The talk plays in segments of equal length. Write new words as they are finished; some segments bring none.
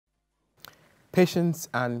Patience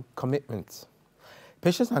and commitment.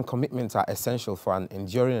 Patience and commitment are essential for an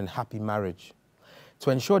enduring and happy marriage. To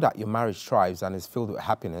ensure that your marriage thrives and is filled with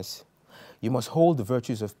happiness, you must hold the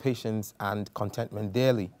virtues of patience and contentment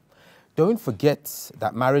dearly. Don't forget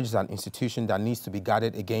that marriage is an institution that needs to be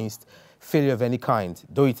guarded against failure of any kind.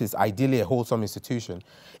 Though it is ideally a wholesome institution,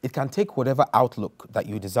 it can take whatever outlook that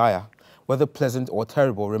you desire, whether pleasant or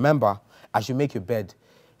terrible. Remember, as you make your bed,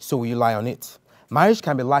 so will you lie on it. Marriage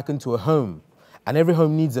can be likened to a home, and every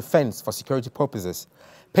home needs a fence for security purposes.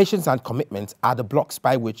 Patience and commitment are the blocks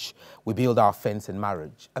by which we build our fence in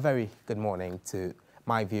marriage. A very good morning to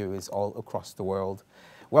my viewers all across the world.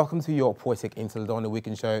 Welcome to your Poetic Interlude on the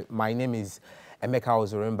Weekend Show. My name is Emeka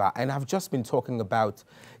Ozurumba, and I've just been talking about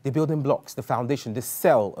the building blocks, the foundation, the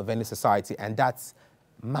cell of any society, and that's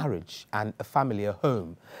marriage and a family, a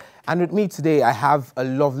home. And with me today, I have a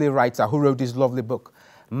lovely writer who wrote this lovely book,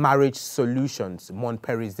 Marriage Solutions,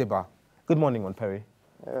 Monpery Zhiba. Good morning, Monpery.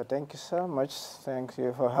 Thank you so much. Thank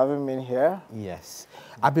you for having me here. Yes.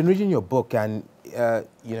 I've been reading your book and,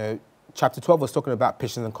 Chapter 12 was talking about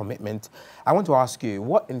patience and commitment. I want to ask you,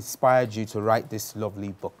 what inspired you to write this lovely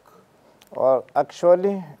book? Well,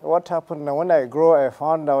 actually, what happened when I grew, I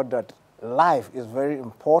found out that life is very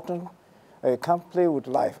important. You can't play with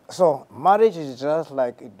life. So marriage is just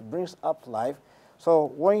like it brings up life.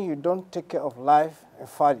 So when you don't take care of life, in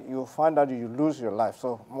fact, you find out you lose your life.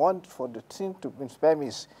 So for the thing to inspire me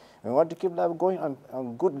is, when you want to keep life going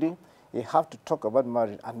and goodly, you have to talk about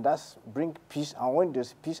marriage, and that's bring peace. And when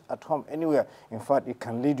there's peace at home, anywhere, in fact, it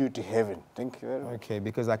can lead you to heaven. Thank you very much. Okay,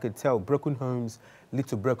 because I could tell broken homes lead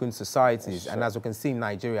to broken societies. Yes, and as we can see in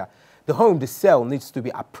Nigeria, the home, the cell, needs to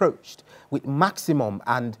be approached with maximum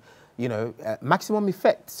and maximum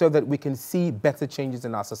effect so that we can see better changes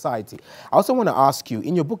in our society. I also want to ask you,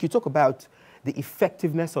 in your book, you talk about the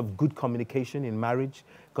effectiveness of good communication in marriage,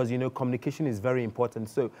 because, communication is very important.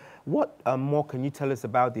 So what more can you tell us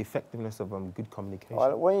about the effectiveness of good communication?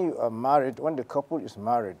 Well, when you are married, when the couple is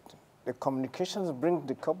married, the communications bring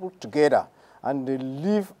the couple together and they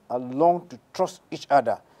live along to trust each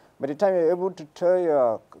other. By the time you're able to tell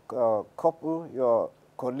your couple, your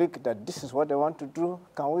colleague, that this is what I want to do,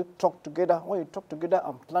 can we talk together? When you talk together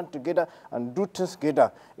and plan together and do things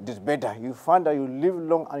together, it is better. You find that you live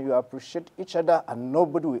long and you appreciate each other, and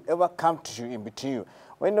nobody will ever come to you in between you.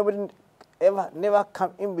 When nobody never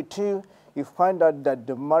come in between you, you find out that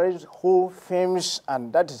the marriage whole fames,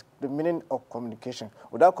 and that is the meaning of communication.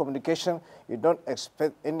 Without communication, you don't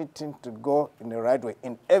expect anything to go in the right way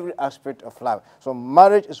in every aspect of life. So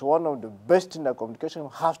marriage is one of the best things that communication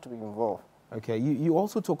has to be involved. Okay, you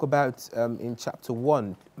also talk about, in chapter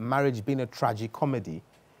 1, marriage being a tragic comedy.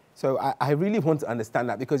 So I really want to understand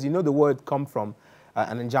that, because the word come from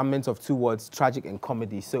an enjambment of two words, tragic and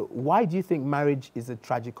comedy. So why do you think marriage is a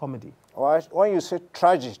tragic comedy? Well, when you say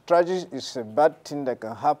tragic is a bad thing that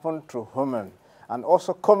can happen to human. And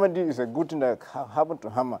also comedy is a good thing that can happen to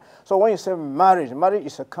human. So when you say marriage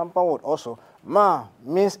is a compound word also. Ma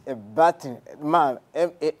means a bad thing. Ma,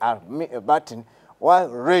 M-A-R, means a bad thing. While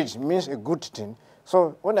rage means a good thing.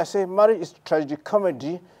 So when I say marriage is tragic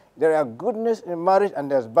comedy, there are goodness in marriage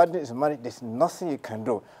and there's badness in marriage. There's nothing you can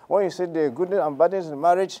do. When you say there are goodness and badness in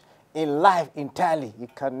marriage, in life entirely, you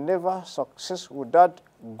can never succeed without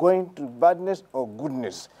going to badness or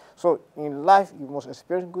goodness. So in life, you must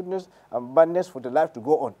experience goodness and badness for the life to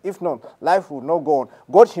go on. If not, life will not go on.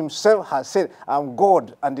 God himself has said, I'm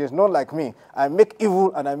God and there's none like me. I make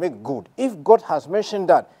evil and I make good. If God has mentioned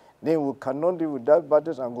that, then we cannot live without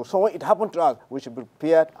battles and go. So when it happened to us, we should be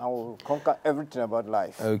prepared and we will conquer everything about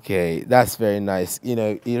life. Okay, that's very nice.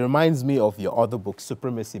 It reminds me of your other book,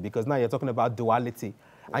 Supremacy, because now you're talking about duality.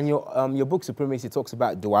 Yes. And your book, Supremacy, talks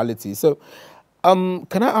about duality. So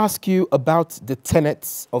can I ask you about the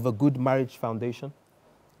tenets of a good marriage foundation?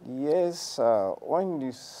 Yes, when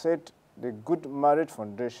you said the good marriage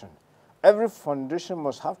foundation, every foundation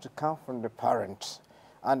must have to come from the parents.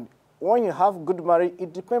 And when you have good marriage,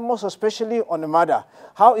 it depends most especially on the mother.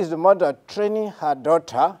 How is the mother training her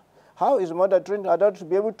daughter? How is the mother training her daughter to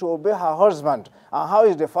be able to obey her husband? And how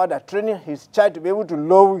is the father training his child to be able to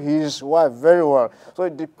love his wife very well? So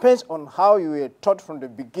it depends on how you were taught from the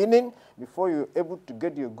beginning before you're able to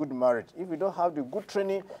get your good marriage. If you don't have the good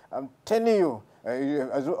training, I'm telling you,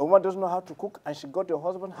 a woman doesn't know how to cook and she got your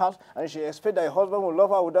husband's house and she expects that your husband will love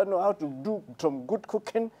her without know how to do some good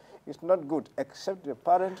cooking. It's not good, except the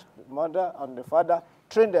parents, the mother and the father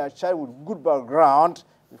train their child with good background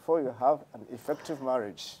before you have an effective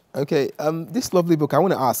marriage. Okay, this lovely book, I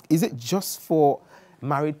want to ask, is it just for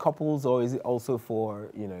married couples or is it also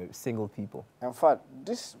for, single people? In fact,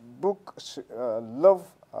 this book, Love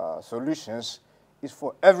Solutions, is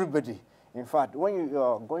for everybody. In fact, when you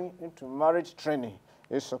are going into marriage training,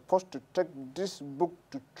 you're supposed to take this book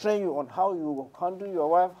to train you on how you handle your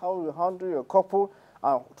wife, how you handle your couple.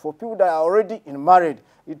 For people that are already in marriage,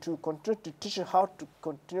 it will continue to teach you how to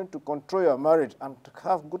continue to control your marriage and to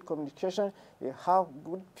have good communication, you have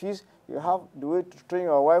good peace, you have the way to train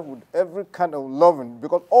your wife with every kind of loving,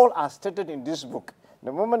 because all are stated in this book.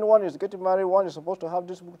 The moment one is getting married, one is supposed to have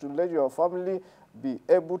this book to let your family be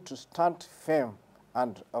able to stand firm.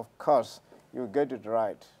 And, of course, you get it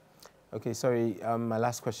right. Okay, sorry, my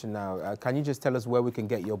last question now. Can you just tell us where we can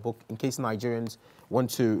get your book? In case Nigerians want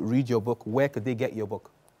to read your book, where could they get your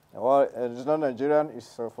book? Well, it's not Nigerian,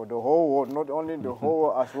 it's for the whole world, not only the whole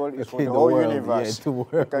world as well, it's for the whole universe. Yeah, the world.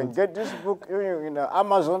 You can get this book in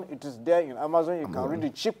Amazon, it is there in Amazon, you can read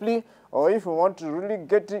it cheaply, or if you want to really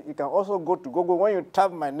get it, you can also go to Google. When you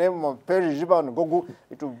type my name, Monpery, Zhiba on Google,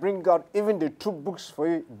 it will bring out even the 2 books for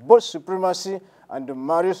you, both Supremacy and the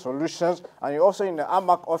Marriage Solutions. And you're also in the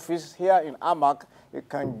AMAC office here in AMAC, you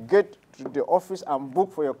can get to the office and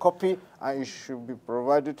book for your copy, and it should be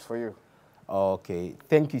provided for you. Okay,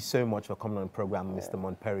 thank you so much for coming on the program, Mr.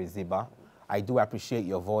 Monpery Zhiba. I do appreciate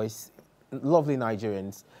your voice. Lovely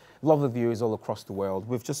Nigerians, lovely viewers all across the world.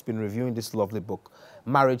 We've just been reviewing this lovely book,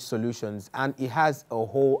 Marriage Solutions, and it has a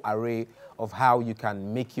whole array of how you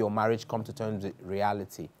can make your marriage come to terms with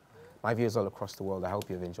reality. My viewers all across the world, I hope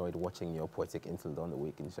you've enjoyed watching your Poetic Interlude on The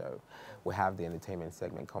Weekend Show. We have the entertainment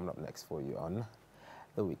segment coming up next for you on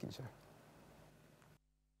The Weekend Show.